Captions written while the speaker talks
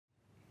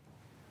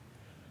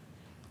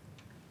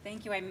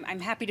Thank you.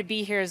 I'm happy to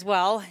be here as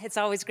well. It's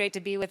always great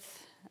to be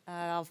with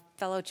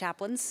fellow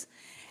chaplains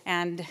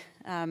and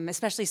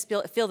especially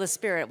feel the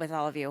spirit with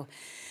all of you.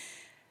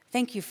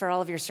 Thank you for all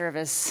of your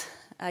service.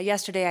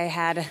 Yesterday I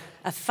had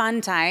a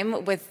fun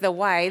time with the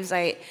wives.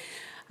 I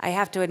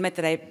have to admit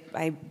that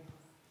I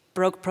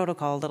broke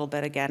protocol a little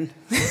bit again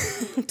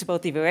to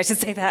both of you. I should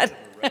say that.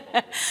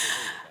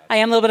 I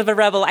am a little bit of a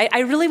rebel. I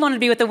really want to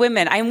be with the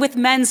women. I'm with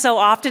men so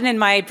often in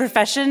my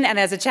profession and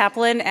as a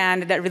chaplain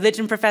and a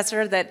religion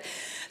professor that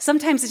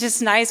sometimes it's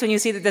just nice when you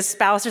see that the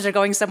spouses are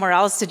going somewhere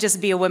else to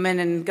just be a woman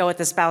and go with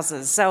the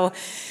spouses. So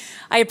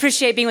I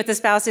appreciate being with the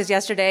spouses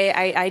yesterday.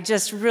 I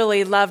just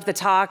really loved the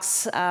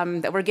talks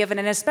that were given,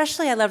 and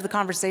especially I loved the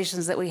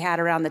conversations that we had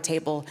around the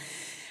table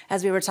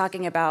as we were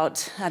talking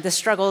about the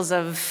struggles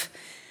of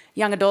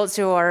young adults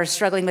who are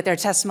struggling with their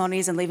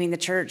testimonies and leaving the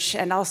church,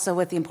 and also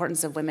with the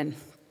importance of women.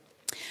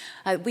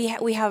 We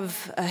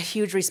have a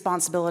huge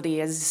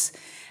responsibility, as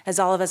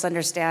all of us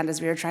understand,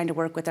 as we are trying to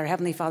work with our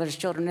Heavenly Father's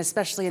children,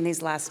 especially in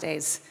these last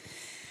days.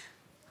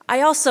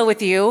 I also,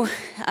 with you,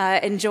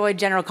 enjoyed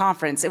General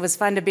Conference. It was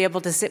fun to be able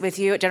to sit with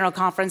you at General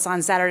Conference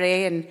on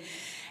Saturday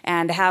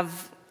and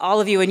have all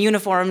of you in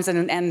uniforms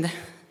and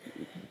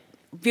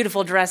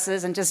beautiful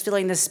dresses and just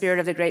feeling the spirit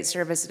of the great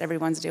service that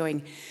everyone's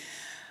doing.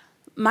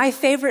 My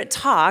favorite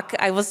talk,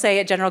 I will say,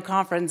 at General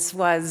Conference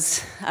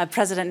was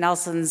President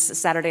Nelson's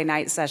Saturday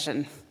night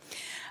session.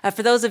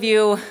 For those of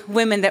you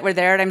women that were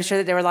there, and I'm sure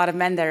that there were a lot of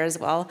men there as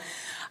well,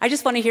 I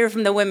just want to hear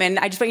from the women.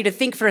 I just want you to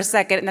think for a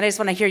second, and then I just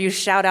want to hear you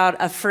shout out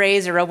a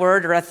phrase or a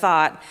word or a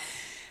thought.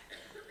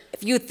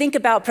 If you think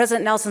about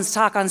President Nelson's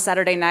talk on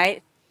Saturday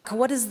night,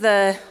 what is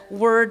the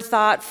word,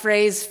 thought,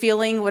 phrase,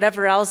 feeling,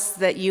 whatever else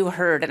that you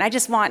heard? And I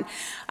just want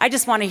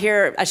to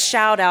hear a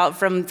shout out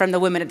from the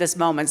women at this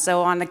moment.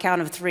 So on the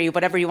count of three,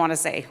 whatever you want to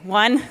say.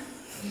 1,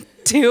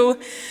 2,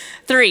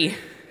 3.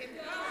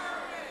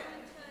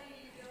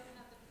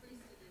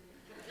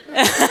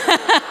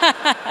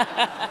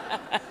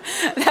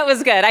 That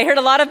was good. I heard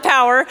a lot of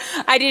power.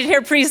 I did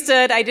hear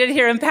priesthood. I did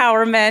hear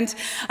empowerment.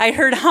 I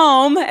heard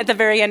home at the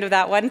very end of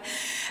that one.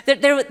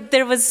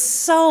 There was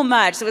so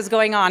much that was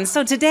going on.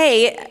 So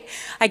today,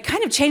 I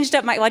kind of changed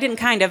up I didn't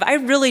kind of, I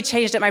really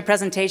changed up my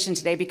presentation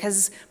today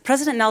because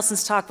President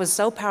Nelson's talk was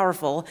so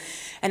powerful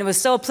and it was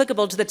so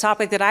applicable to the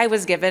topic that I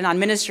was given on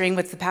ministering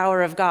with the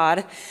power of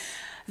God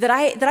that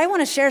I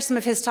want to share some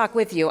of his talk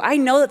with you. I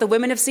know that the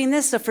women have seen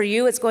this, so for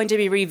you, it's going to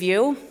be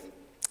review.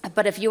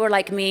 But if you are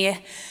like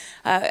me,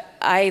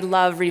 I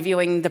love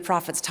reviewing the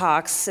prophet's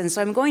talks. And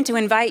so I'm going to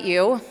invite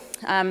you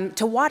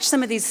to watch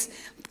some of these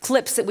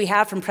clips that we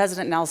have from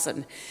President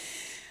Nelson.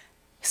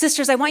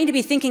 Sisters, I want you to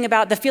be thinking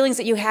about the feelings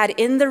that you had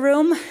in the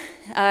room,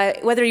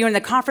 whether you were in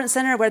the conference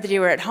center, whether you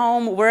were at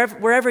home,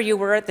 wherever you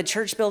were at the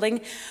church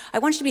building. I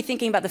want you to be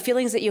thinking about the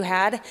feelings that you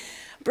had.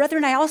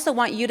 Brethren, I also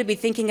want you to be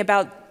thinking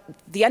about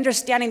the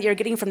understanding that you're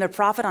getting from the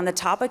prophet on the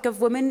topic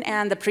of women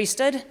and the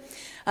priesthood.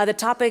 The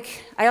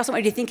topic, I also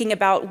want you to be thinking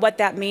about what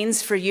that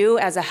means for you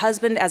as a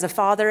husband, as a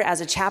father,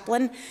 as a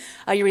chaplain,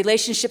 your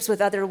relationships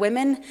with other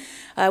women,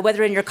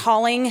 whether in your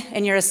calling,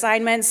 in your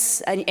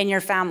assignments, and in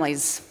your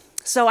families.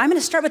 So I'm going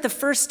to start with the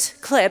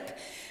first clip.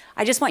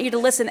 I just want you to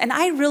listen. And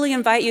I really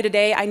invite you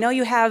today, I know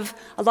you have,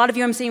 a lot of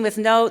you I'm seeing with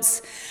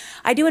notes.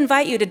 I do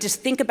invite you to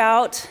just think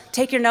about,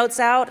 take your notes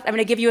out. I'm going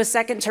to give you a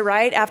second to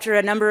write after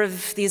a number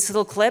of these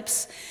little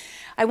clips.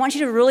 I want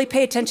you to really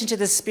pay attention to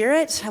the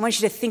Spirit. I want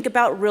you to think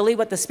about really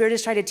what the Spirit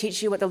is trying to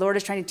teach you, what the Lord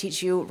is trying to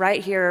teach you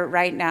right here,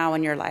 right now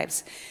in your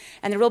lives.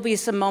 And there will be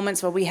some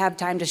moments where we have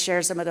time to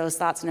share some of those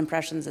thoughts and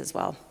impressions as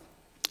well.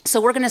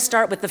 So we're going to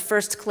start with the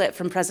first clip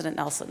from President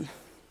Nelson.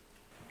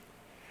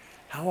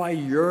 How I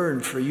yearn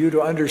for you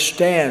to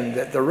understand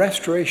that the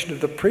restoration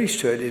of the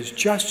priesthood is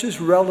just as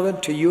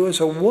relevant to you as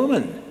a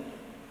woman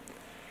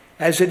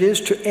as it is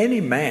to any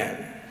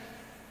man.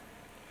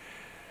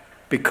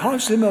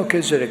 Because the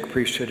Melchizedek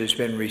priesthood has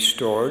been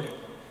restored,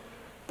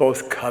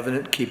 both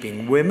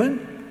covenant-keeping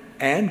women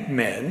and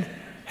men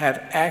have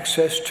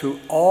access to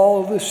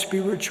all the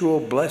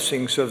spiritual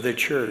blessings of the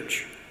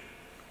church.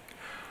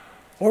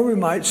 Or we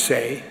might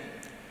say,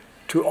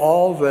 to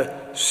all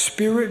the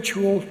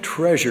spiritual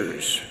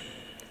treasures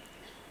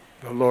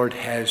the Lord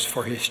has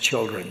for his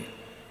children.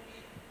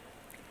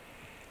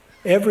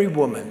 Every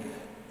woman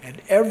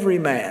and every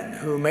man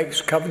who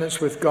makes covenants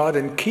with God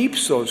and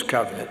keeps those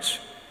covenants,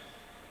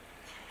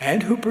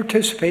 and who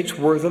participates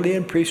worthily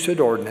in priesthood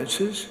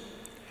ordinances,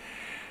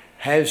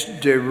 has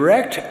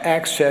direct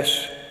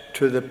access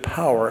to the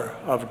power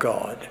of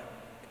God.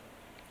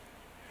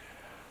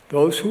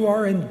 Those who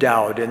are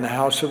endowed in the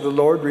house of the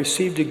Lord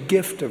received a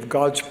gift of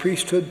God's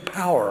priesthood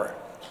power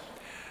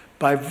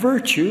by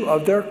virtue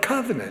of their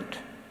covenant,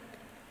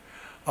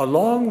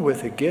 along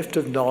with a gift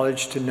of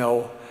knowledge to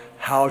know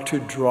how to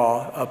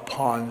draw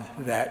upon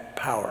that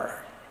power.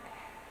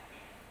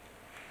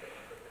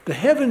 The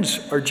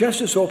heavens are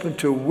just as open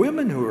to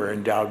women who are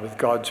endowed with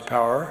God's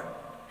power,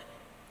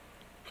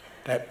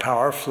 that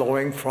power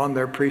flowing from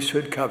their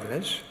priesthood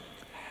covenants,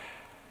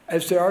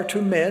 as there are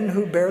to men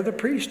who bear the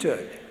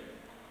priesthood.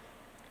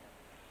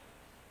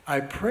 I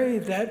pray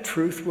that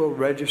truth will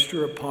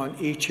register upon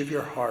each of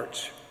your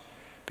hearts,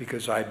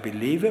 because I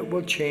believe it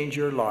will change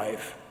your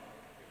life.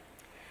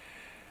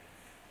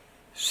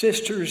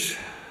 Sisters,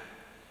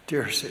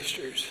 dear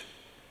sisters,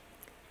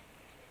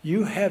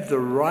 you have the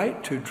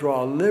right to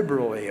draw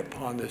liberally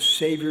upon the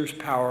Savior's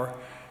power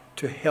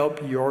to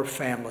help your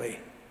family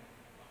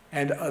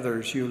and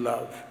others you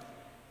love.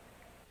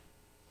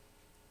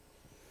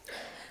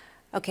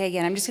 Okay,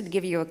 again, I'm just going to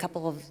give you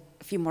a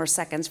few more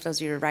seconds. For those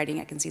of you who are writing,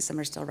 I can see some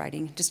are still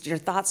writing. Just your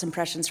thoughts,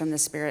 impressions from the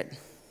Spirit.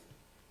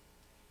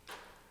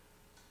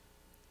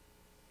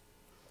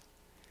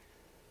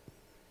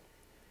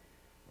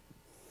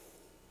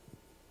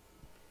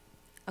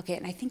 Okay,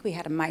 and I think we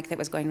had a mic that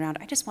was going around.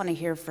 I just want to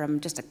hear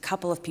from just a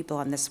couple of people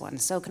on this one.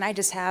 So can I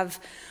just have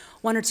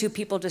one or two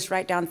people just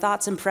write down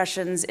thoughts,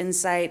 impressions,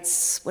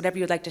 insights, whatever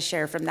you'd like to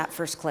share from that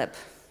first clip?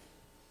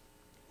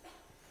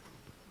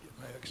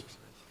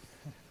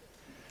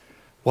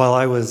 While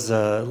I was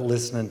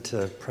listening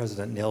to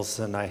President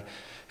Nielsen, I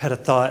had a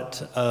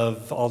thought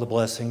of all the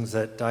blessings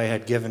that I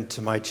had given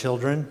to my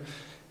children,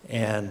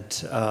 and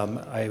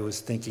I was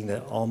thinking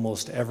that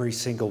almost every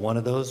single one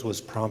of those was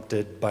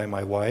prompted by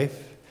my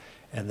wife.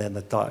 And then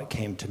the thought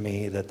came to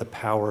me that the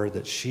power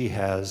that she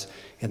has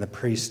in the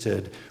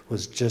priesthood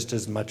was just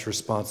as much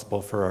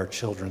responsible for our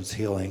children's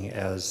healing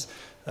as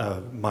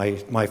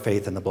my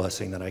faith and the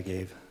blessing that I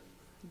gave.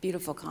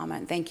 Beautiful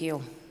comment. Thank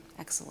you.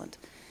 Excellent.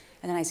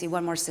 And then I see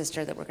one more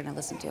sister that we're going to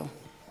listen to.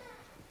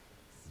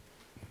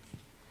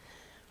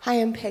 Hi,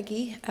 I'm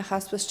Peggy, a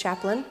hospice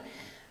chaplain.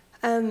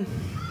 I'll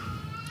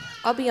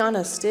be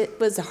honest, it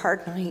was a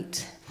hard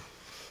night.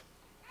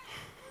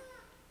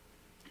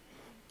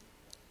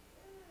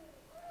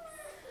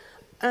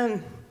 I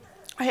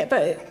have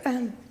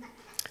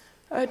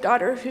a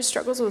daughter who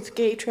struggles with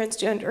gay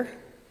transgender,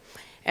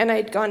 and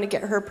I'd gone to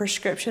get her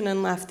prescription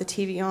and left the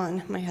TV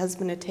on. My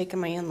husband had taken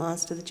my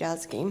in-laws to the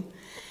Jazz game,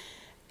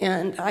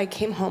 and I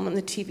came home and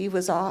the TV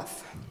was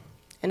off,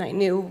 and I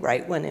knew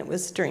right when it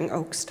was during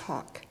Oak's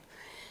talk.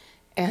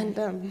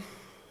 And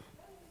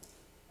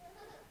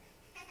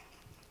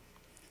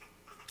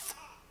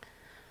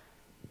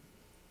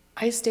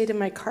I stayed in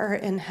my car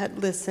and had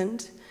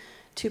listened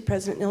to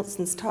President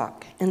Nielsen's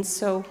talk. And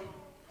so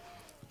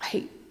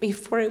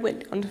before I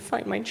went down to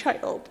find my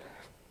child,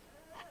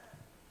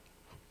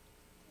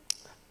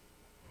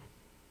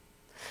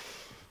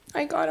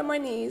 I got on my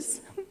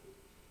knees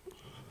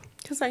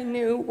because I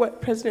knew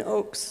what President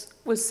Oakes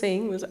was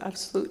saying was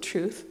absolute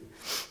truth.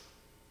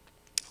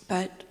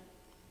 But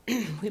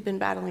we've been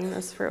battling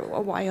this for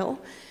a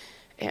while,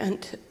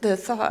 and the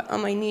thought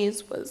on my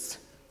knees was,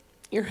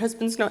 your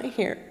husband's not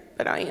here,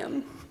 but I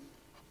am.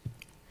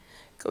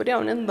 Go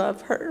down and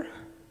love her.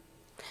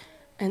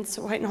 And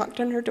so I knocked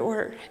on her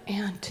door,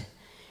 and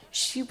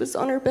she was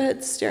on her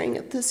bed staring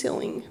at the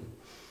ceiling.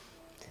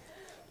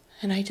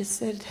 And I just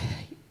said,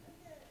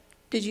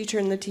 did you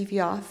turn the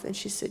TV off? And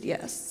she said,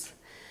 yes.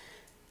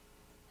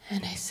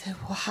 And I said,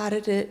 well, how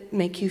did it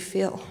make you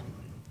feel?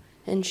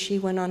 And she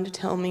went on to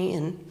tell me,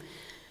 and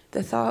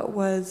the thought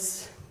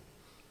was,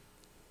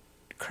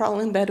 crawl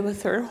in bed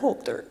with her,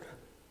 hold her,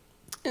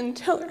 and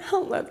tell her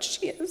how loved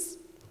she is.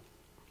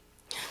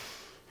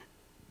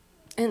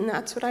 And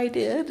that's what I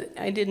did.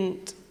 I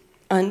didn't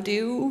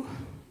undo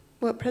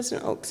what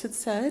President Oakes had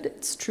said.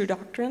 It's true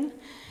doctrine.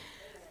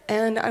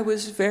 And I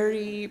was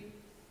very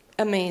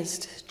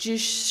amazed,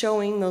 just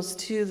showing those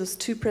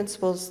two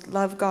principles,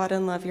 love God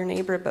and love your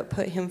neighbor, but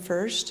put him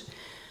first.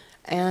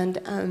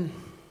 And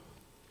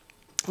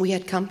we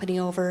had company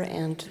over,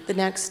 and the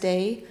next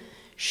day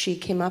she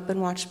came up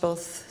and watched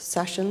both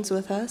sessions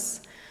with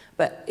us.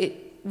 But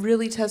it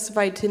really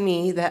testified to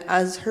me that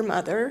as her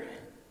mother,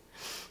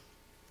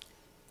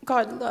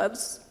 God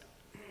loves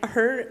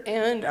her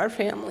and our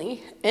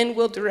family and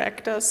will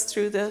direct us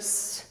through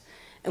this.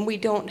 And we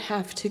don't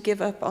have to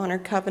give up on our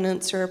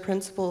covenants or our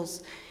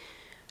principles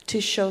to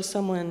show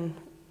someone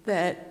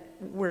that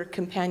we're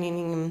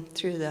companioning them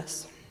through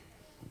this.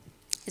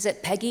 Is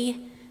it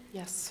Peggy?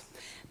 Yes.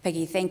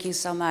 Peggy, thank you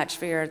so much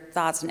for your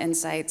thoughts and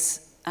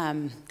insights.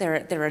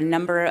 There are a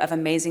number of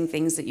amazing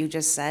things that you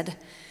just said,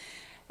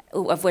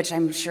 of which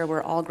I'm sure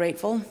we're all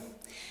grateful.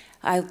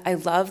 I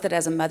love that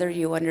as a mother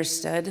you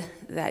understood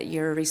that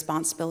your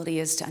responsibility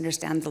is to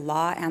understand the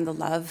law and the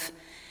love,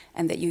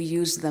 and that you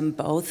use them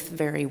both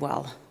very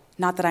well.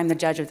 Not that I'm the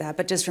judge of that,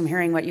 but just from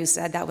hearing what you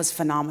said, that was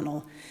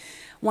phenomenal.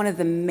 One of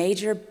the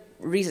major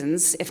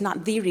reasons, if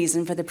not the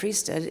reason for the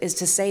priesthood, is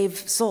to save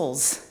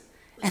souls.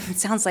 And it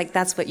sounds like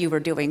that's what you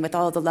were doing with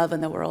all the love in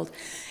the world.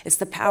 It's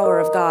the power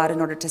of God in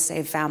order to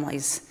save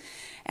families.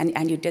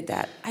 And you did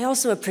that. I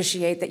also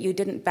appreciate that you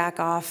didn't back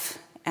off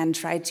and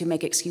tried to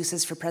make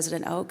excuses for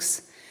President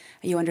Oakes.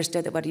 You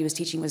understood that what he was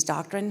teaching was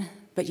doctrine,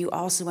 but you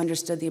also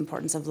understood the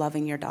importance of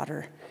loving your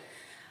daughter.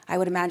 I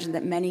would imagine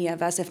that many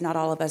of us, if not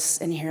all of us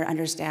in here,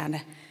 understand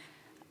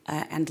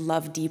and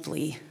love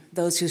deeply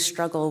those who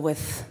struggle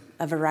with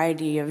a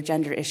variety of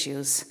gender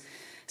issues.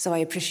 So I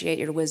appreciate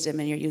your wisdom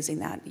and your using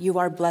that. You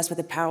are blessed with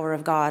the power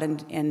of God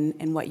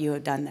in what you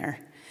have done there.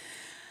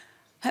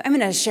 I'm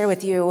going to share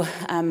with you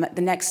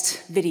the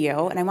next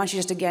video, and I want you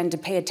just again to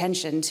pay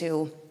attention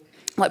to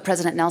what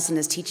President Nelson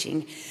is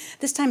teaching.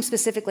 This time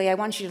specifically, I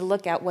want you to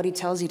look at what he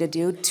tells you to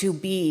do to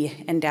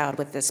be endowed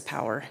with this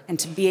power and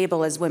to be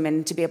able, as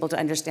women, to be able to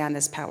understand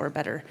this power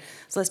better.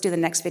 So let's do the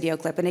next video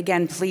clip. And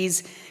again,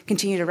 please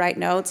continue to write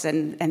notes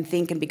and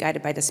think and be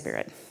guided by the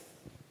Spirit.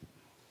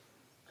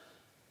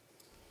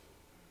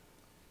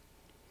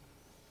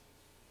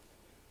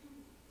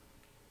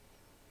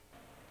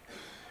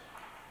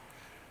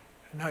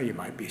 Now you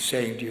might be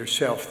saying to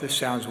yourself, this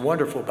sounds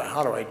wonderful, but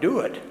how do I do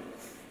it?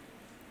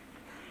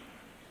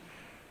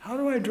 How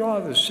do I draw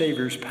the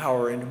Savior's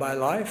power into my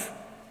life?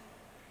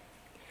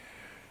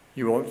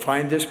 You won't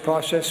find this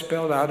process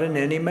spelled out in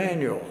any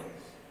manual.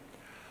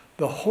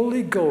 The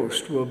Holy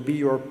Ghost will be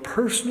your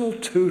personal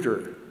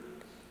tutor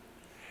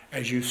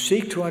as you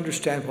seek to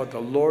understand what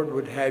the Lord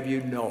would have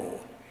you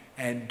know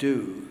and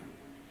do.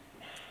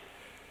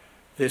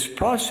 This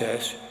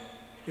process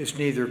is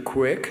neither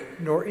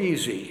quick nor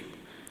easy,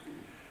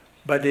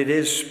 but it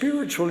is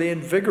spiritually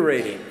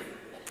invigorating.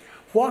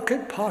 What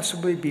could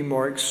possibly be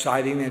more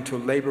exciting than to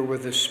labor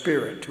with the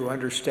Spirit to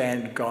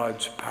understand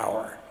God's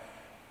power,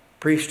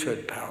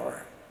 priesthood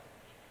power?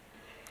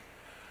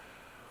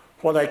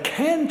 What I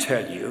can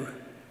tell you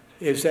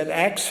is that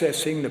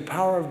accessing the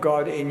power of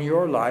God in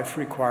your life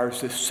requires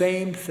the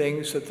same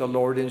things that the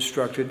Lord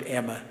instructed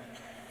Emma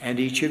and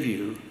each of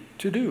you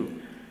to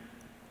do.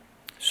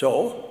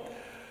 So,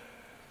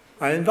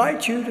 I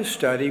invite you to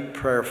study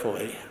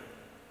prayerfully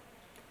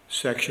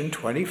Section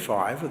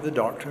 25 of the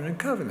Doctrine and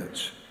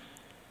Covenants,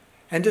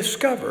 and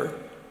discover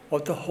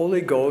what the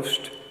Holy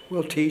Ghost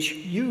will teach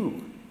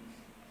you.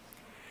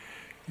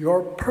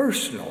 Your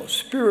personal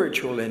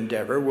spiritual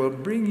endeavor will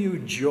bring you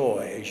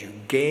joy as you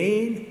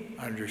gain,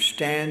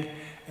 understand,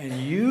 and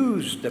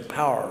use the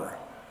power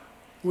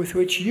with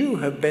which you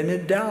have been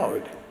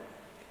endowed.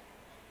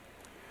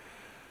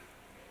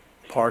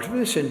 Part of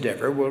this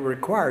endeavor will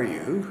require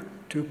you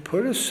to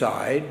put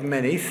aside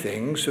many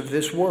things of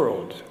this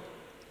world.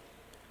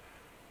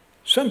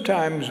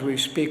 Sometimes we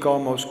speak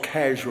almost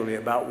casually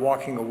about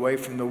walking away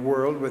from the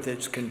world with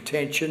its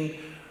contention,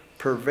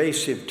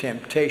 pervasive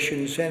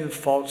temptations, and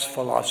false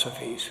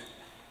philosophies.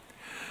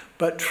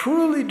 But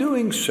truly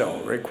doing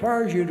so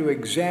requires you to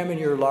examine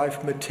your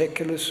life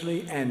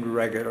meticulously and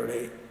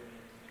regularly.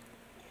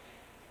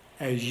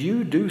 As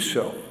you do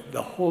so,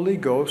 the Holy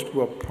Ghost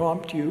will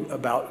prompt you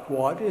about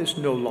what is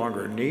no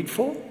longer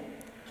needful,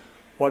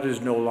 what is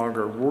no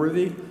longer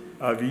worthy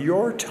of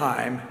your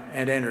time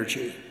and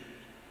energy.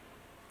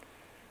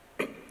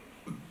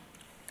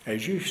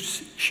 As you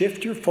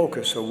shift your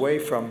focus away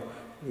from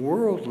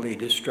worldly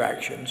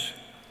distractions,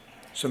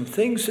 some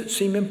things that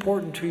seem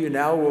important to you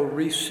now will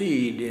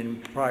recede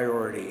in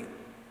priority.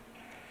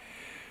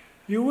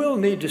 You will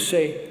need to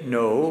say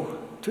no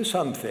to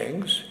some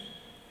things,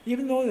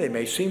 even though they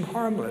may seem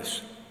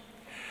harmless.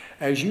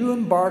 As you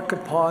embark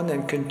upon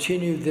and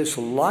continue this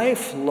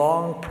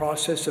lifelong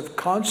process of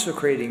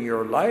consecrating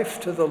your life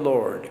to the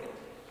Lord,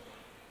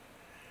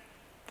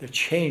 the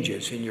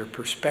changes in your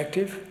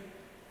perspective,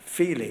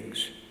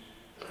 feelings,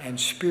 and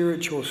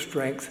spiritual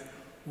strength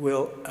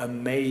will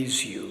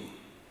amaze you.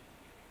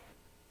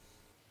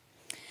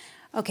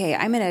 Okay,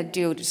 I'm going to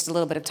do just a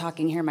little bit of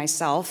talking here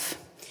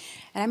myself,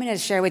 and I'm going to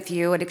share with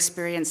you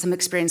some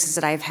experiences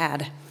that I've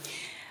had.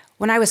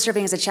 When I was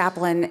serving as a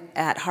chaplain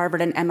at Harvard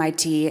and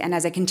MIT, and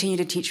as I continue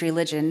to teach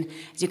religion,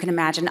 as you can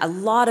imagine, a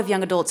lot of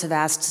young adults have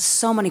asked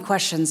so many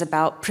questions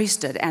about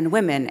priesthood and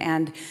women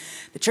and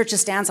the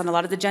church's stance on a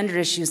lot of the gender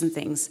issues and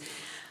things.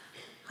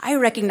 I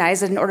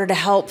recognized that in order to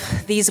help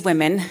these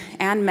women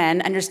and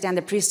men understand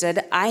the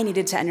priesthood, I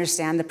needed to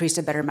understand the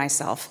priesthood better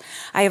myself.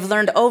 I have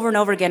learned over and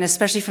over again,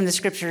 especially from the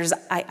scriptures.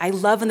 I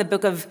love in the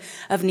book of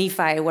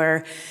Nephi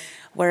where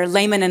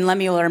Laman and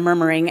Lemuel are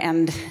murmuring,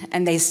 and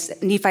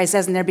Nephi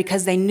says in there,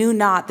 because they knew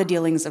not the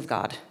dealings of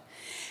God.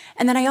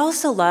 And then I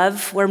also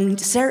love where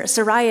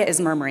Sariah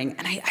is murmuring,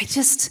 and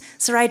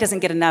Sariah doesn't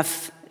get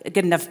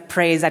enough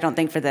praise, I don't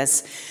think, for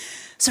this.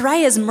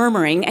 Sariah is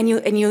murmuring, and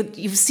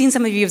you've seen,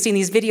 some of you have seen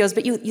these videos,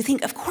 but you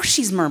think, of course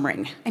she's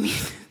murmuring. I mean,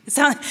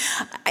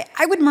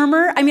 I would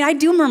murmur. I mean, I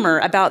do murmur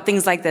about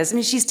things like this. I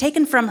mean, she's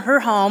taken from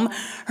her home,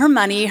 her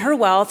money, her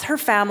wealth, her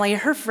family,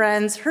 her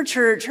friends, her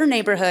church, her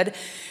neighborhood.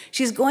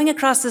 She's going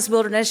across this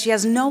wilderness. She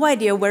has no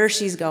idea where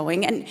she's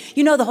going. And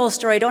you know the whole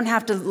story. I don't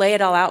have to lay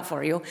it all out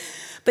for you.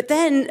 But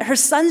then her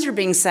sons are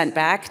being sent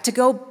back to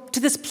go to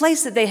this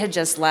place that they had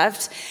just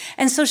left.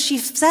 And so she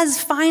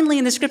says finally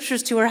in the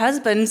scriptures to her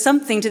husband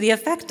something to the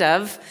effect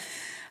of,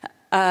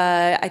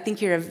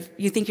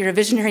 you think you're a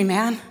visionary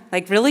man?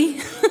 Like, really?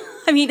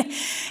 I mean,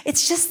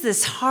 it's just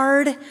this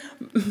hard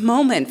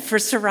moment for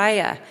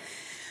Sariah.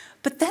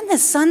 But then the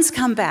sons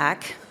come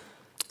back.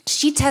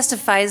 She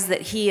testifies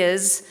that he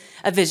is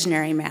a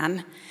visionary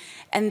man.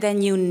 And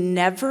then you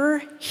never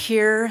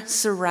hear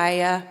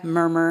Sariah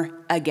murmur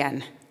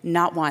again.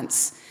 Not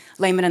once.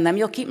 Laman and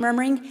Lemuel keep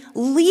murmuring.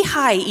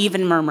 Lehi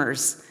even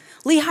murmurs.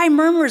 Lehi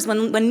murmurs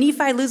when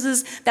Nephi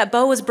loses, that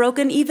bow is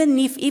broken. Even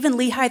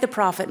Lehi the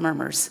prophet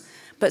murmurs.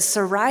 But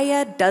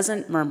Sariah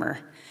doesn't murmur.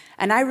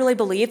 And I really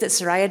believe that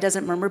Soraya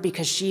doesn't murmur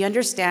because she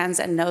understands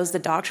and knows the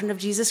doctrine of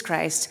Jesus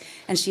Christ,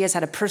 and she has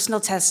had a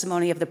personal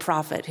testimony of the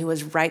prophet who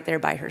was right there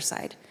by her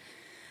side.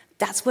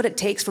 That's what it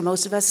takes for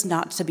most of us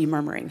not to be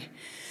murmuring.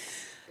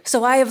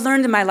 So I have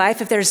learned in my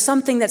life, if there's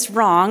something that's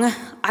wrong,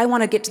 I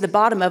want to get to the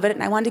bottom of it,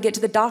 and I want to get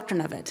to the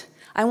doctrine of it.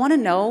 I want to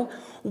know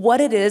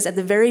what it is at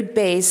the very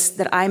base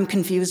that I'm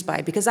confused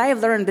by, because I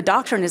have learned the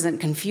doctrine isn't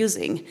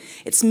confusing.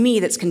 It's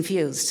me that's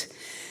confused.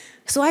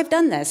 So I've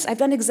done this. I've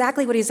done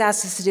exactly what he's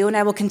asked us to do, and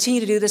I will continue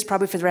to do this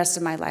probably for the rest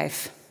of my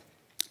life.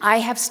 I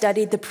have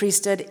studied the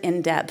priesthood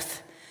in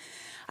depth.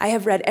 I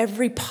have read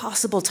every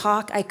possible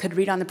talk I could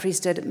read on the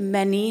priesthood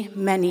many,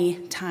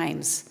 many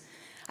times.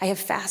 I have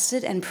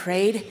fasted and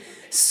prayed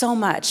so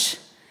much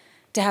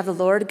to have the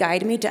Lord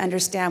guide me to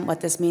understand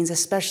what this means,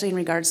 especially in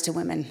regards to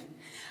women.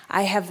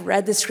 I have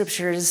read the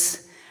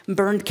scriptures,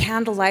 burned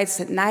candle lights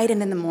at night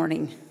and in the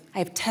morning. I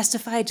have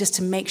testified just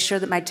to make sure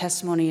that my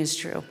testimony is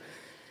true.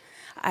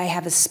 I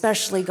have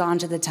especially gone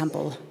to the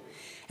temple.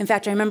 In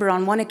fact, I remember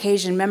on one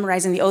occasion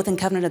memorizing the oath and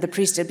covenant of the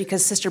priesthood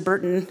because Sister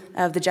Burton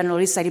of the General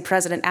Relief Society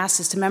president asked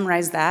us to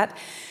memorize that.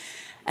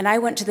 And I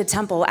went to the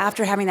temple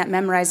after having that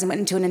memorized and went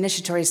into an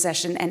initiatory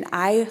session, and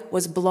I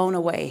was blown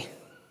away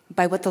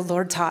by what the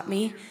Lord taught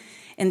me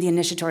in the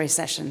initiatory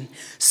session.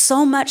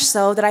 So much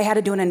so that I had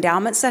to do an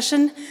endowment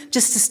session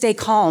just to stay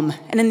calm.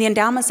 And in the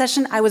endowment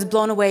session, I was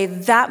blown away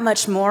that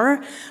much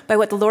more by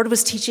what the Lord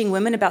was teaching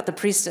women about the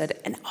priesthood.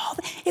 And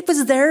it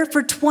was there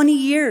for 20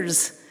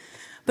 years.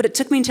 But it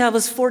took me until I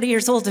was 40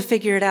 years old to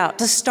figure it out,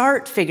 to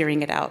start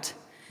figuring it out.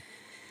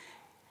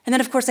 And then,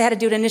 of course, I had to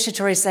do an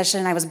initiatory session,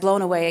 and I was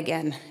blown away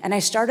again. And I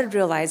started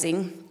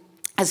realizing,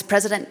 as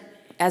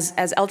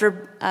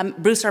Elder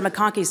Bruce R.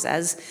 McConkie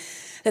says,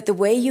 that the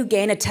way you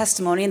gain a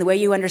testimony and the way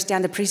you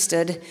understand the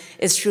priesthood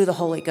is through the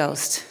Holy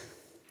Ghost.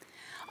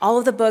 All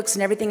of the books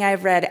and everything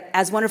I've read,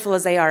 as wonderful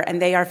as they are,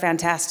 and they are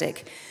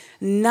fantastic,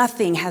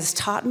 nothing has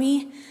taught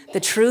me the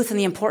truth and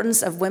the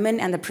importance of women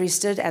and the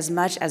priesthood as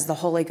much as the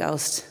Holy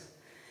Ghost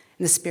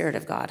and the Spirit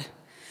of God.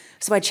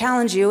 So I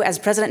challenge you, as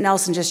President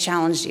Nelson just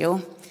challenged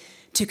you,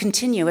 to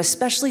continue,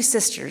 especially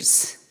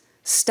sisters.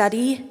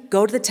 Study,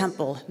 go to the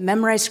temple,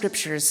 memorize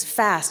scriptures,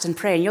 fast and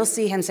pray. And you'll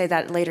see him say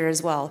that later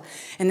as well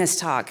in this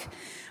talk.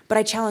 But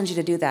I challenge you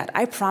to do that.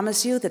 I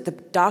promise you that the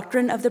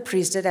doctrine of the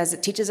priesthood, as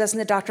it teaches us in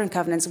the Doctrine and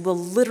Covenants, will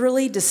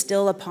literally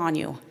distill upon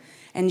you.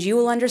 And you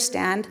will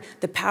understand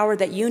the power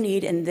that you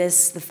need in the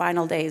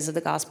final days of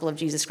the gospel of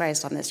Jesus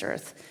Christ on this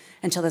earth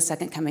until the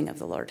second coming of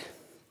the Lord.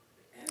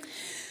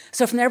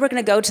 So from there, we're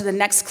going to go to the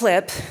next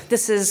clip.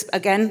 This is,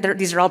 again,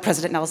 these are all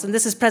President Nelson.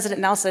 This is President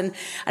Nelson, and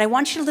I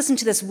want you to listen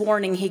to this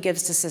warning he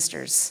gives to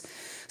sisters.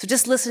 So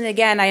just listen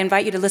again. I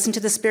invite you to listen to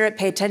the Spirit,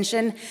 pay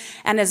attention.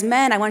 And as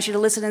men, I want you to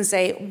listen and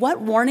say,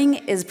 what warning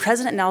is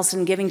President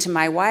Nelson giving to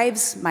my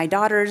wives, my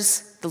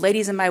daughters, the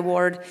ladies in my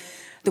ward,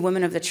 the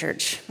women of the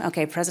church?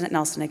 Okay, President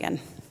Nelson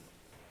again.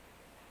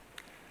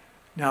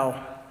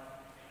 Now,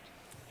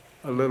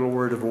 a little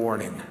word of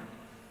warning.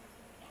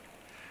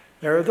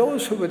 There are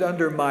those who would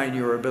undermine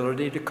your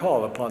ability to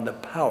call upon the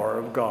power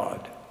of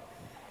God.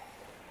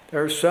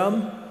 There are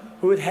some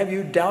who would have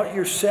you doubt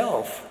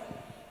yourself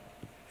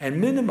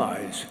and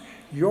minimize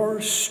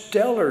your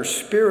stellar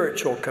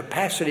spiritual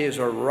capacity as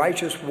a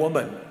righteous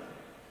woman.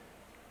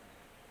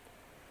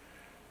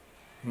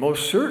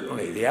 Most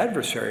certainly, the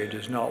adversary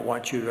does not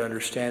want you to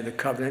understand the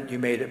covenant you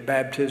made at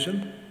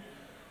baptism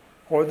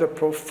or the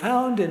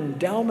profound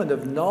endowment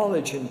of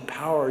knowledge and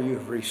power you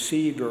have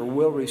received or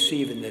will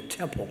receive in the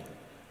temple,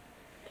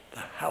 the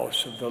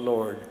house of the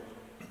Lord.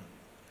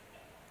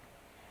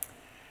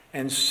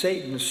 And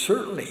Satan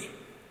certainly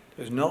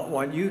does not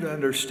want you to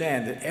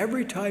understand that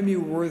every time you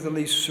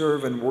worthily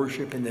serve and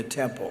worship in the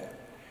temple,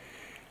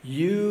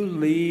 you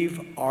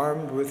leave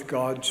armed with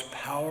God's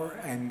power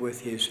and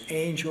with his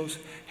angels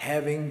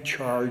having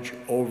charge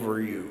over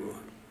you.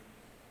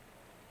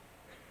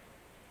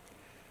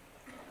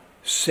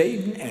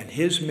 Satan and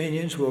his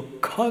minions will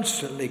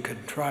constantly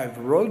contrive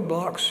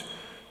roadblocks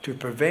to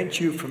prevent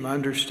you from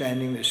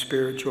understanding the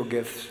spiritual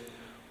gifts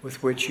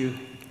with which you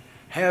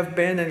have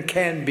been and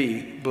can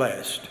be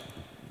blessed.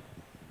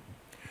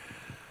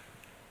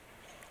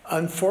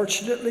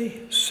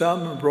 Unfortunately,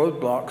 some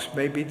roadblocks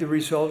may be the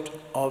result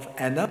of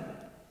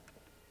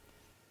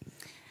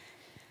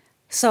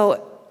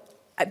So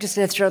I'm just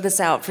going to throw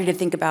this out for you to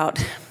think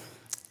about.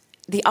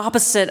 The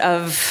opposite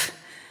of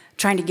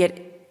trying to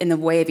get in the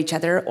way of each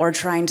other or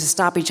trying to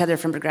stop each other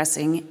from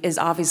progressing is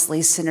obviously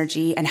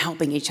synergy and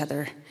helping each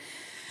other.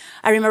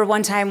 I remember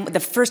one time,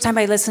 the first time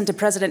I listened to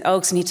President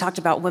Oaks, and he talked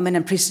about women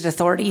and priesthood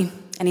authority,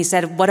 and he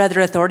said, what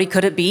other authority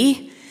could it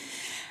be?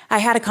 I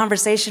had a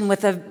conversation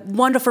with a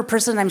wonderful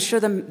person. I'm sure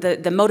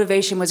the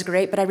motivation was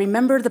great, but I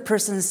remember the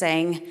person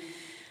saying,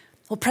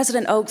 well,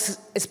 President Oaks,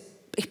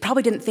 he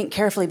probably didn't think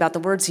carefully about the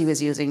words he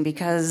was using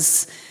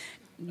because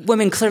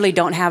women clearly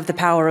don't have the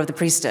power of the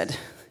priesthood.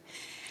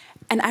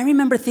 And I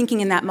remember thinking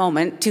in that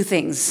moment two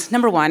things.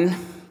 Number one,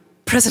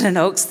 President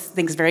Oaks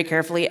thinks very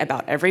carefully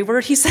about every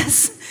word he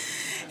says.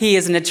 He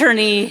is an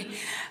attorney,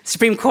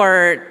 Supreme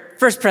Court,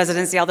 first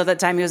presidency, although at the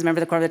time he was a member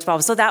of the Core of the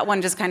 12. So that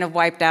one just kind of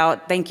wiped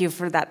out. Thank you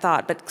for that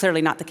thought, but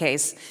clearly not the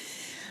case.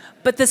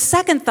 But the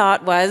second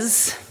thought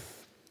was,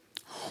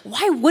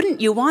 why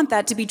wouldn't you want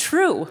that to be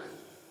true?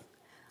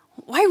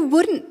 Why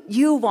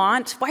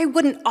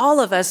wouldn't all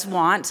of us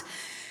want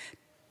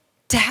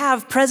to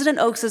have President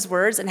Oaks'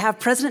 words and have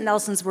President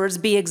Nelson's words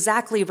be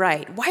exactly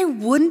right? Why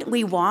wouldn't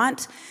we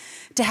want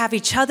to have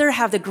each other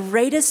have the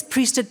greatest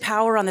priesthood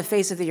power on the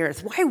face of the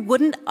earth? Why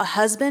wouldn't a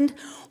husband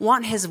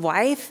want his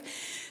wife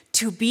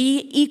to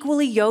be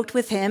equally yoked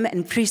with him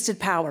in priesthood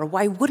power?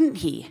 Why wouldn't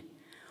he?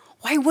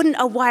 Why wouldn't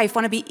a wife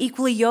want to be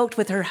equally yoked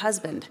with her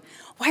husband?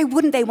 Why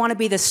wouldn't they want to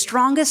be the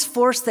strongest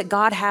force that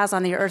God has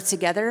on the earth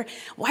together?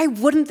 Why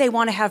wouldn't they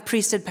want to have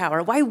priesthood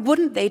power? Why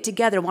wouldn't they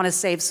together want to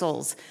save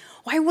souls?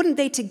 Why wouldn't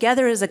they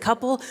together as a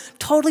couple,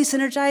 totally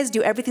synergized,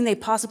 do everything they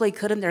possibly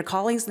could in their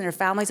callings and their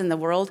families in the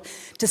world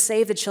to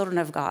save the children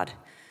of God?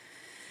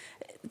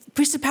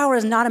 Priesthood power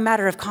is not a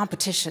matter of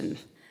competition.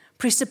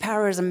 Priesthood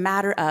power is a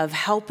matter of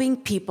helping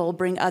people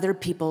bring other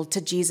people to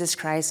Jesus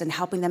Christ and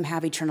helping them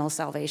have eternal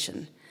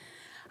salvation.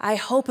 I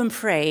hope and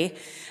pray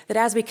that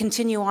as we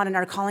continue on in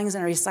our callings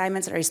and our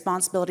assignments and our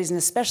responsibilities, and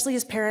especially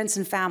as parents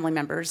and family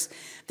members,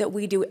 that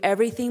we do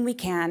everything we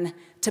can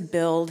to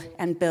build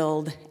and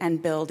build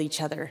and build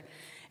each other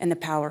in the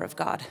power of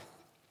God.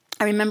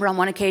 I remember on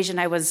one occasion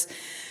I was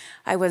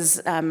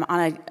on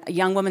a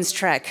young woman's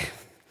trek,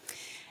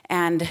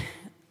 and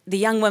the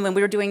young women,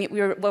 we were doing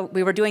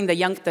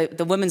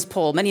the women's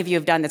pole. Many of you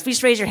have done this.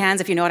 Please raise your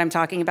hands if you know what I'm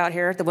talking about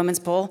here, the women's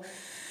pole.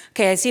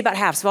 Okay, I see about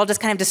half, so I'll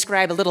just kind of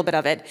describe a little bit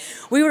of it.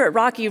 We were at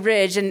Rocky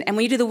Ridge, and when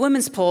you do the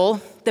women's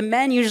pole, the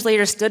men usually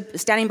are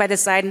standing by the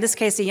side. In this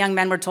case, the young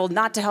men were told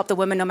not to help the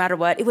women no matter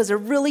what. It was a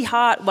really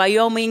hot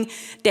Wyoming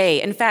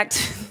day. In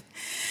fact,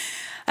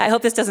 I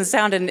hope this doesn't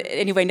sound in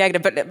any way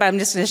negative, but I'm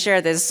just going to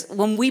share this.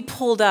 When we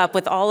pulled up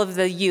with all of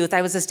the youth,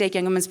 I was the Stake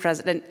Young Women's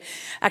president.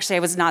 Actually, I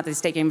was not the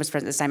Stake Young Women's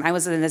president this time. I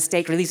was in the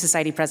Stake Relief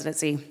Society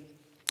presidency.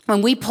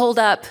 When we pulled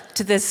up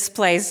to this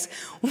place,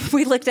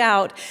 we looked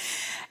out,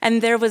 and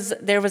there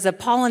was a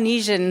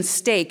Polynesian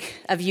stake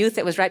of youth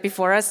that was right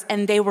before us,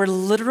 and they were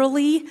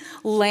literally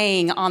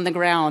laying on the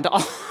ground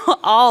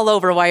all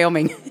over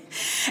Wyoming.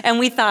 And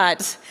we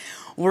thought,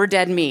 we're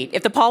dead meat.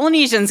 If the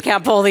Polynesians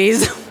can't pull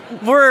these,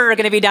 we're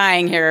going to be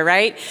dying here,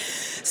 right?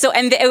 So,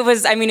 and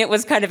it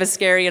was kind of a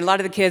scary, and a lot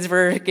of the kids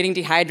were getting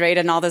dehydrated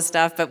and all this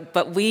stuff,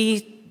 but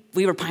we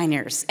were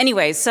pioneers.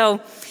 Anyway,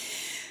 so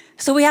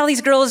we had all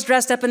these girls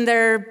dressed up in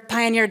their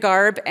pioneer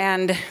garb,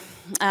 and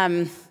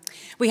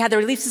we had the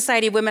Relief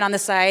Society women on the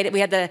side, we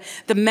had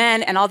the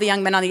men and all the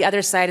young men on the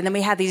other side, and then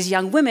we had these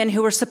young women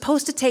who were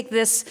supposed to take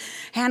this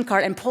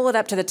handcart and pull it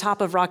up to the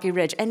top of Rocky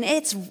Ridge. And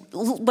it's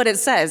what it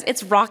says,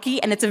 it's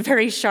rocky and it's a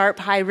very sharp,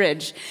 high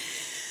ridge.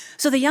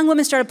 So the young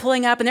women started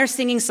pulling up and they're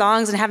singing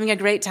songs and having a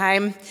great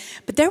time,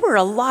 but there were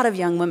a lot of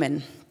young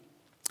women.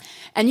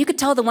 And you could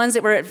tell the ones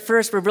that were at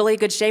first were really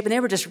good shape, and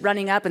they were just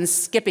running up and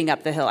skipping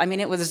up the hill. I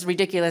mean, it was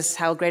ridiculous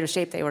how great a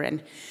shape they were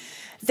in.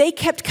 They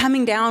kept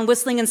coming down,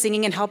 whistling and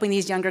singing and helping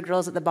these younger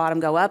girls at the bottom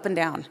go up and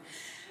down.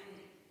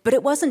 But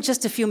it wasn't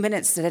just a few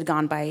minutes that had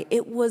gone by.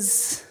 It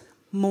was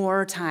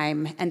more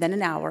time, and then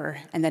an hour,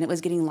 and then it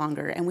was getting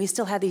longer. And we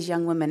still had these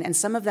young women, and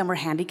some of them were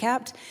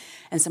handicapped,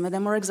 and some of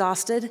them were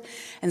exhausted,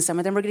 and some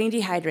of them were getting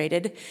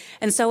dehydrated.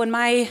 And so in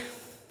my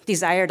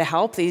desire to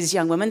help these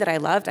young women that I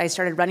loved, I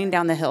started running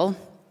down the hill,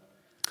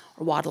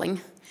 or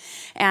waddling.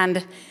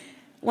 And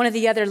one of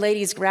the other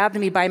ladies grabbed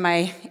me by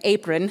my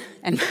apron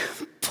and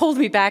pulled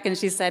me back, and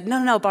she said,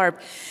 no, Barb,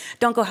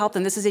 don't go help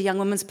them. This is a young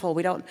women's pole.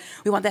 We want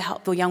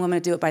the young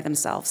women to do it by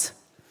themselves.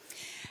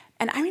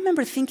 And I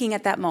remember thinking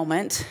at that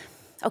moment,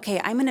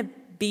 okay, I'm going to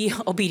be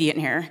obedient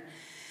here,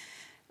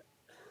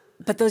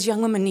 but those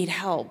young women need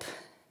help,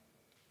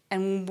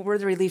 and we're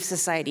the Relief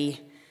Society,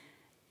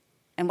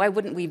 and why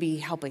wouldn't we be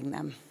helping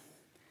them?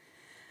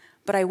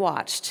 But I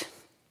watched.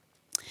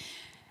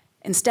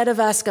 Instead of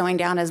us going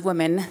down as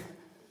women,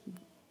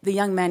 the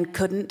young men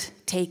couldn't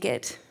take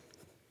it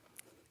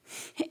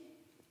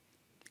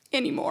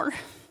anymore.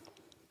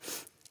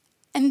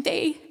 And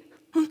they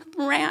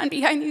ran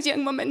behind these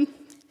young women,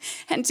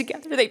 and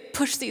together they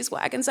pushed these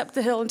wagons up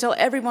the hill until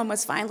everyone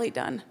was finally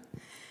done.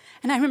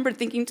 And I remember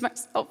thinking to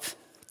myself,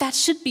 that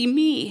should be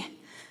me.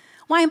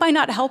 Why am I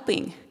not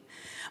helping?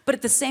 But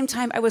at the same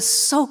time, I was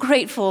so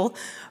grateful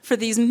for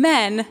these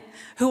men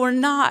who were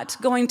not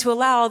going to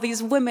allow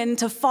these women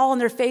to fall on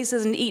their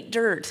faces and eat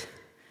dirt.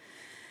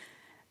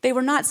 They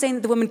were not saying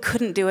that the women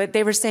couldn't do it.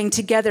 They were saying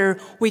together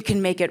we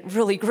can make it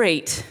really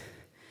great.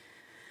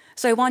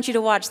 So I want you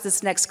to watch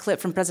this next clip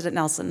from President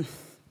Nelson.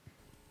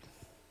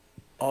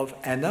 Of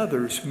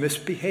another's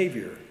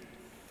misbehavior.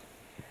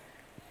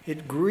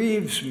 It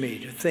grieves me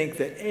to think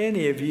that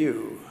any of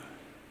you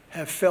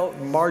have felt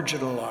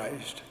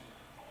marginalized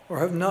or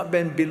have not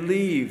been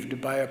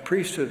believed by a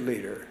priesthood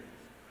leader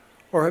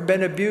or have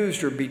been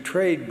abused or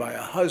betrayed by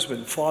a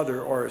husband, father,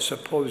 or a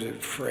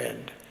supposed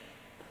friend.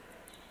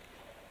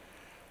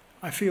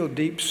 I feel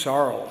deep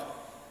sorrow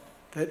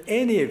that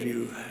any of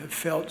you have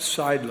felt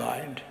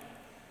sidelined,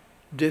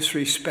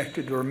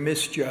 disrespected, or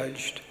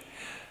misjudged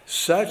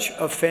Such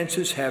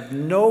offenses have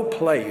no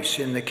place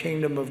in the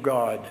kingdom of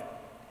God.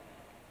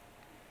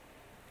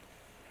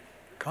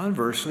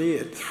 Conversely,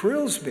 it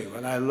thrills me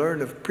when I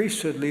learn of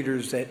priesthood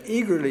leaders that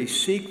eagerly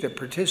seek the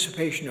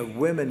participation of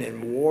women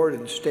in ward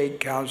and state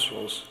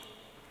councils.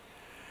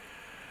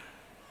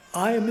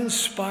 I am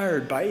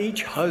inspired by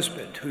each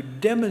husband who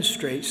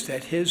demonstrates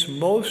that his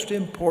most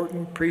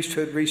important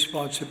priesthood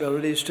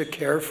responsibility is to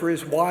care for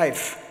his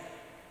wife.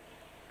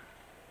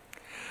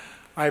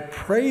 I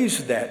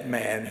praise that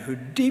man who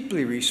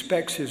deeply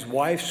respects his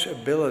wife's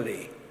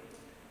ability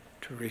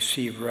to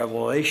receive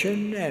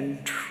revelation,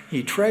 and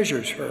he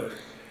treasures her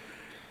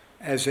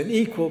as an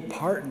equal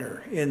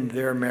partner in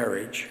their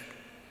marriage.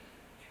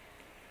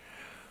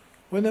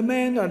 When a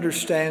man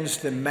understands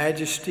the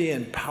majesty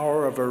and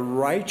power of a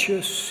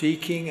righteous,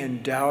 seeking,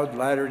 endowed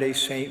Latter-day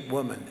Saint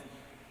woman,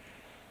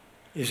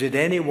 is it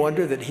any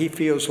wonder that he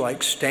feels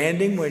like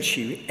standing when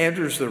she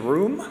enters the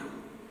room?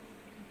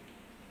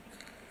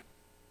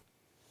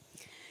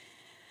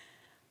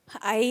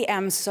 I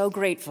am so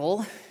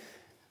grateful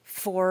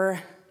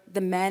for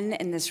the men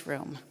in this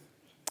room.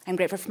 I'm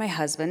grateful for my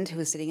husband, who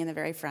is sitting in the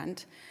very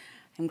front.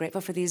 I'm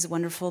grateful for these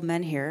wonderful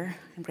men here.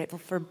 I'm grateful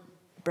for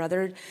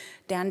Brother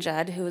Dan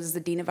Judd, who is the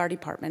dean of our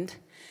department.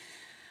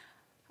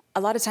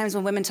 A lot of times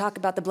when women talk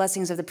about the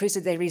blessings of the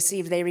priesthood they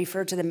receive, they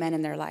refer to the men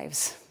in their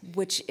lives,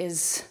 which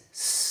is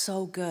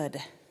so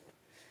good.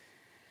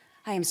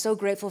 I am so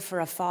grateful for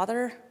a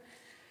father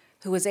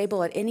who was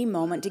able at any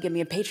moment to give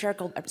me a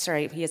patriarchal,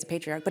 sorry, he is a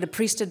patriarch, but a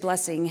priesthood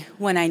blessing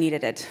when I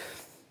needed it.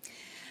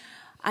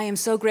 I am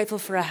so grateful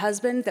for a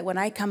husband that when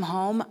I come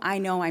home, I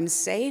know I'm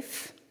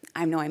safe,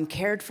 I know I'm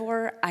cared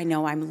for, I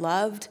know I'm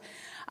loved,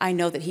 I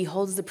know that he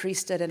holds the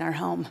priesthood in our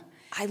home.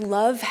 I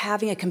love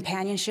having a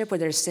companionship where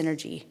there's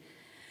synergy.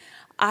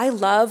 I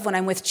love when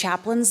I'm with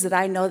chaplains that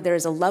I know that there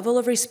is a level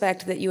of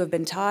respect that you have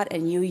been taught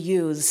and you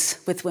use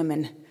with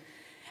women.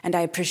 And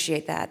I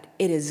appreciate that.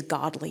 It is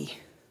godly.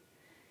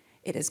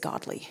 It is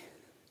godly.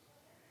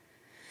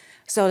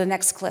 So the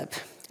next clip.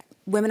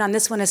 Women on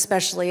this one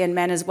especially, and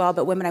men as well,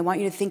 but women, I want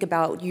you to think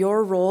about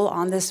your role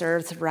on this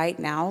earth right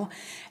now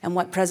and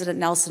what President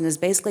Nelson is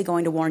basically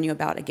going to warn you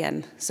about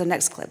again. So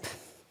next clip.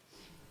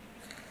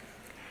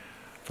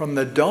 From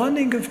the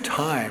dawning of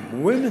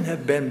time, women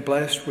have been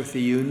blessed with a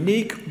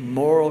unique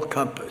moral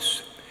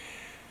compass,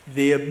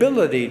 the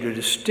ability to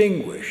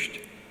distinguish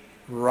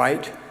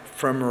right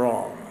from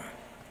wrong.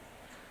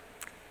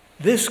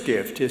 This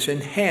gift is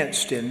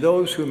enhanced in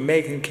those who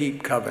make and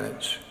keep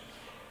covenants,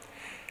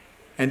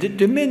 and it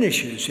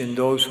diminishes in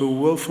those who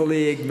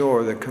willfully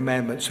ignore the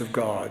commandments of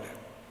God.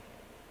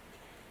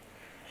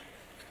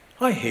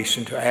 I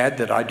hasten to add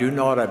that I do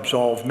not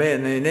absolve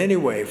men in any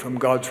way from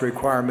God's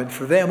requirement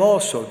for them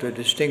also to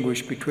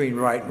distinguish between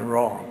right and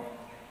wrong.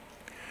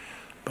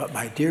 But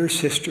my dear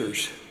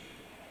sisters,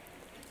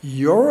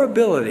 your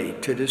ability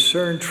to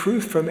discern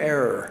truth from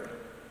error,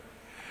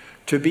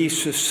 to be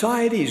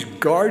society's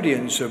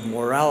guardians of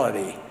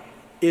morality,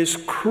 is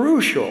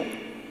crucial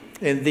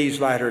in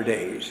these latter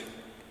days.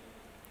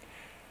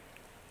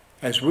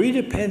 As we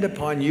depend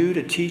upon you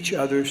to teach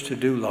others to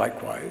do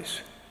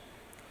likewise,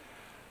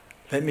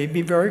 let me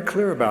be very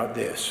clear about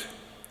this.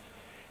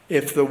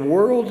 If the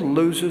world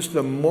loses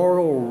the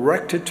moral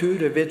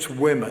rectitude of its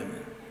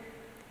women,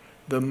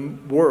 the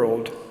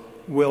world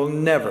will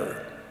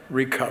never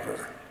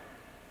recover.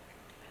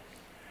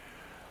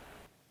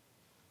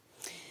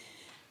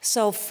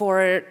 So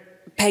for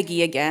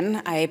Peggy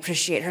again, I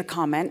appreciate her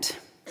comment.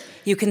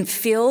 You can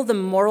feel the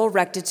moral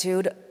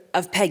rectitude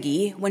of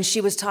Peggy when she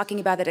was talking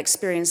about that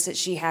experience that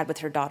she had with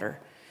her daughter.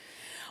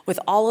 With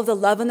all of the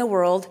love in the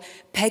world,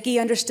 Peggy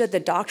understood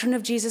the doctrine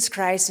of Jesus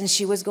Christ and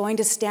she was going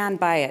to stand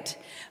by it.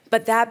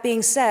 But that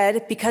being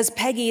said, because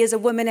Peggy is a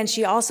woman and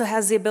she also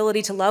has the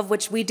ability to love,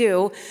 which we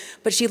do,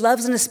 but she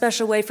loves in a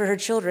special way for her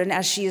children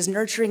as she is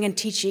nurturing and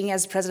teaching,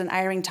 as President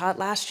Eyring taught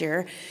last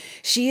year,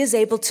 she is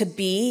able to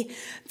be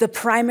the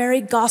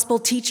primary gospel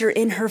teacher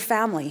in her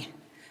family.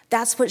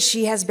 That's what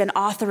she has been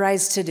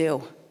authorized to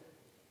do.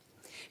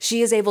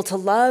 She is able to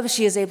love,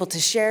 she is able to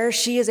share,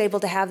 she is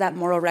able to have that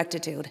moral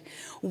rectitude.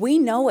 We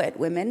know it,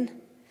 women.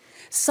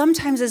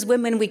 Sometimes as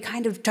women, we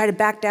kind of try to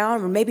back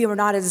down, or maybe we're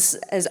not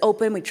as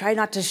open, we try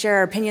not to share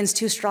our opinions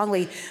too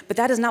strongly, but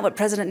that is not what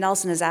President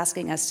Nelson is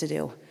asking us to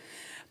do.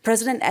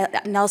 President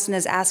Nelson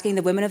is asking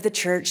the women of the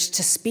church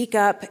to speak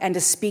up and to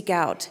speak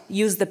out.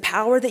 Use the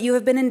power that you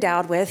have been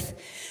endowed with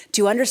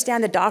to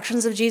understand the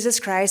doctrines of Jesus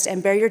Christ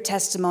and bear your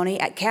testimony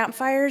at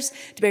campfires,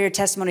 to bear your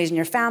testimonies in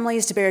your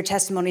families, to bear your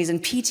testimonies in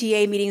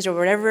PTA meetings or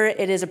wherever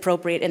it is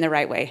appropriate in the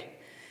right way.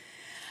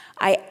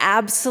 I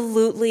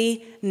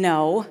absolutely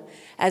know,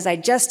 as I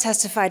just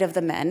testified of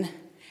the men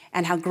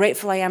and how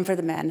grateful I am for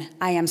the men,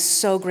 I am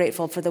so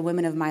grateful for the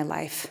women of my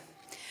life.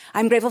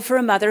 I'm grateful for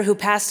a mother who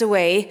passed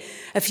away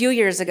a few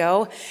years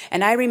ago,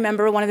 and I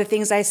remember one of the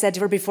things I said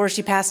to her before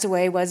she passed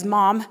away was,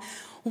 "Mom,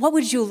 what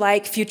would you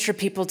like future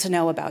people to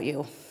know about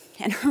you?"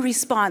 And her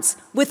response,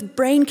 with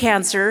brain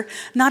cancer,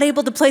 not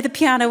able to play the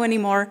piano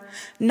anymore,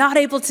 not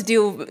able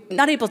to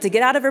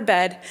get out of her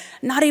bed,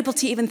 not able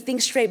to even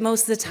think straight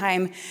most of the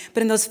time,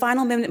 but in those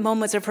final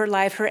moments of her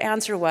life, her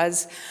answer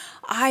was,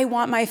 I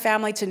want my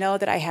family to know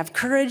that I have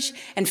courage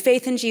and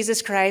faith in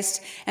Jesus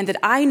Christ, and that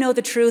I know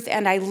the truth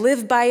and I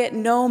live by it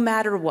no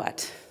matter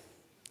what.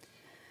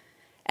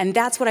 And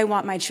that's what I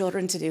want my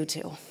children to do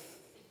too.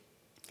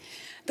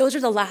 Those are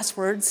the last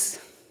words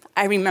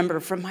I remember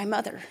from my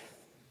mother.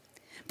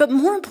 But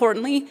more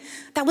importantly,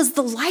 that was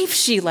the life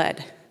she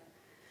led.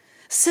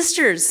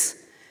 Sisters,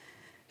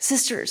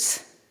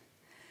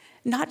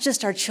 not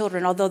just our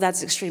children, although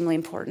that's extremely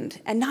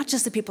important, and not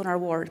just the people in our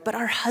ward, but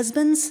our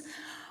husbands,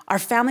 our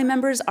family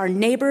members, our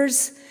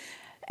neighbors,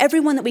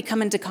 everyone that we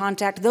come into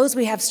contact, those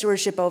we have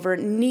stewardship over,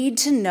 need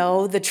to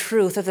know the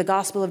truth of the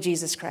gospel of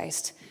Jesus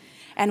Christ.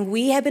 And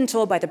we have been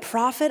told by the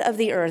prophet of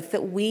the earth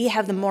that we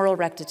have the moral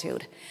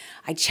rectitude.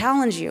 I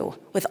challenge you,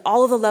 with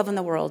all of the love in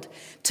the world,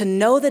 to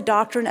know the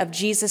doctrine of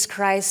Jesus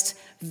Christ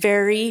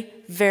very,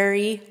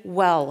 very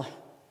well.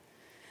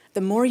 The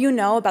more you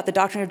know about the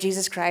doctrine of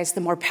Jesus Christ,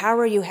 the more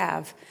power you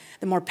have.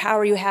 The more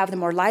power you have, the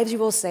more lives you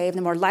will save.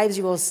 The more lives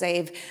you will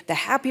save, the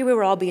happier we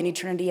will all be in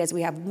eternity as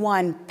we have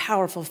one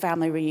powerful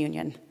family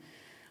reunion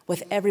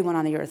with everyone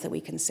on the earth that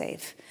we can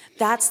save.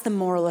 That's the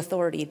moral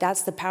authority.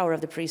 That's the power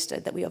of the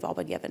priesthood that we have all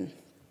been given.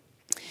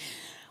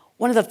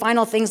 One of the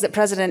final things that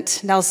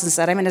President Nelson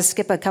said, I'm going to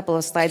skip a couple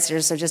of slides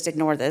here, so just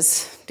ignore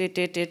this,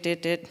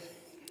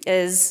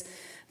 is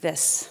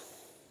this.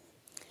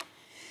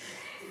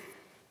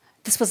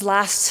 This was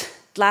last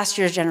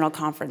year's general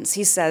conference.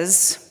 He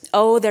says,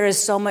 oh, there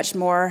is so much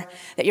more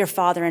that your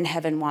Father in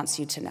heaven wants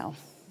you to know.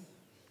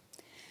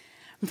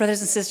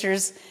 Brothers and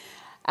sisters,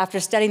 after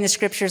studying the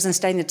scriptures and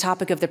studying the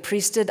topic of the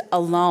priesthood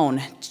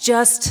alone,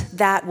 just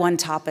that one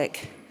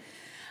topic,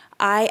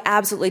 I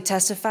absolutely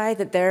testify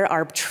that there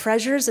are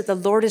treasures that the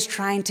Lord is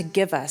trying to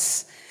give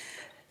us,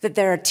 that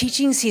there are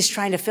teachings he's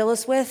trying to fill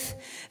us with,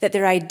 that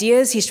there are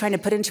ideas he's trying to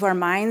put into our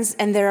minds,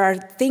 and there are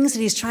things that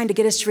he's trying to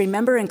get us to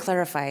remember and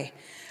clarify.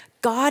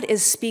 God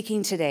is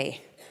speaking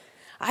today.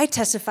 I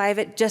testify of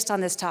it just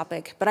on this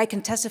topic, but I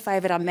can testify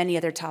of it on many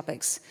other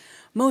topics.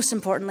 Most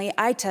importantly,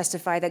 I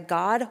testify that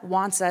God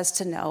wants us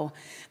to know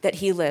that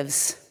he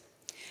lives,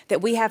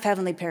 that we have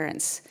heavenly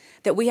parents,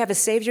 that we have a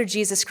Savior,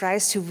 Jesus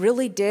Christ, who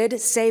really did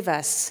save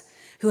us,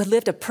 who had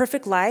lived a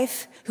perfect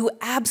life, who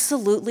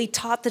absolutely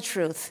taught the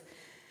truth,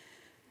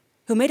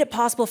 who made it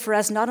possible for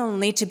us not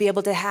only to be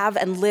able to have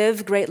and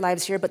live great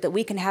lives here, but that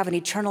we can have an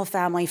eternal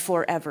family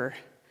forever.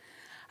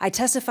 I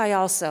testify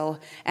also,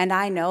 and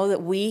I know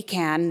that we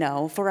can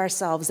know for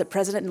ourselves that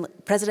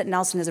President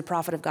Nelson is a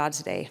prophet of God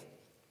today.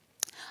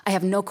 I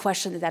have no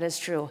question that that is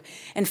true.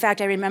 In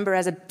fact, I remember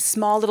as a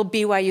small little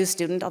BYU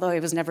student, although I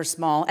was never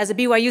small, as a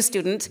BYU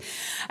student,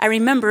 I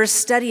remember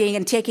studying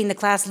and taking the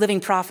class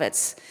Living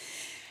Prophets.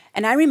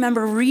 And I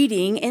remember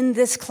reading in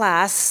this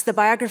class the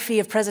biography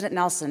of President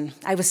Nelson.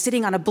 I was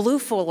sitting on a blue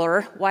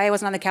floor, why I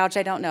wasn't on the couch,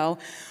 I don't know,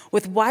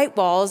 with white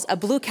walls, a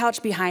blue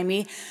couch behind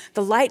me,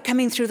 the light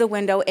coming through the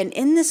window. And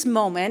in this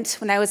moment,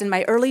 when I was in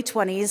my early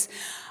 20s,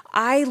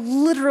 I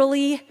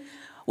literally,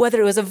 whether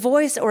it was a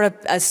voice or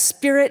a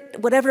spirit,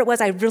 whatever it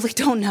was, I really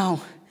don't know.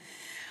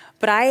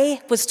 But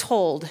I was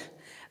told,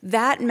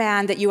 that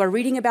man that you are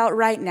reading about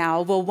right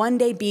now will one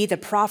day be the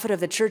prophet of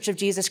the Church of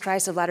Jesus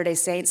Christ of Latter-day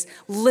Saints.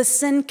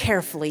 Listen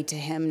carefully to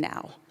him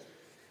now.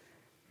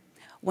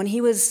 When he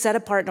was set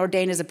apart and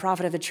ordained as a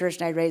prophet of the church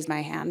and I raised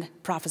my hand,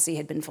 prophecy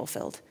had been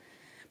fulfilled.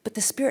 But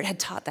the Spirit had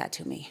taught that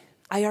to me.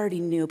 I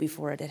already knew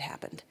before it had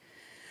happened.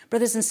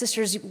 Brothers and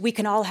sisters, we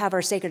can all have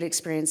our sacred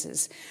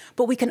experiences,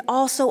 but we can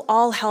also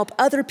all help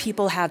other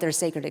people have their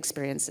sacred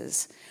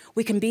experiences.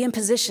 We can be in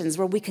positions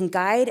where we can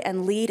guide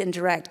and lead and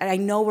direct, and I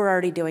know we're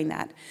already doing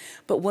that.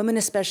 But women,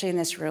 especially in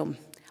this room,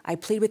 I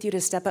plead with you to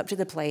step up to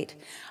the plate.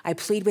 I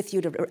plead with you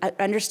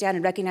to understand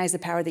and recognize the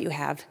power that you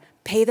have.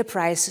 Pay the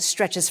price,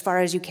 stretch as far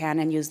as you can,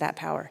 and use that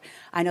power.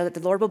 I know that the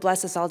Lord will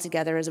bless us all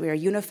together as we are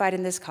unified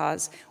in this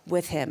cause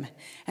with him.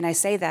 And I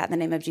say that in the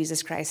name of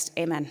Jesus Christ.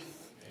 Amen.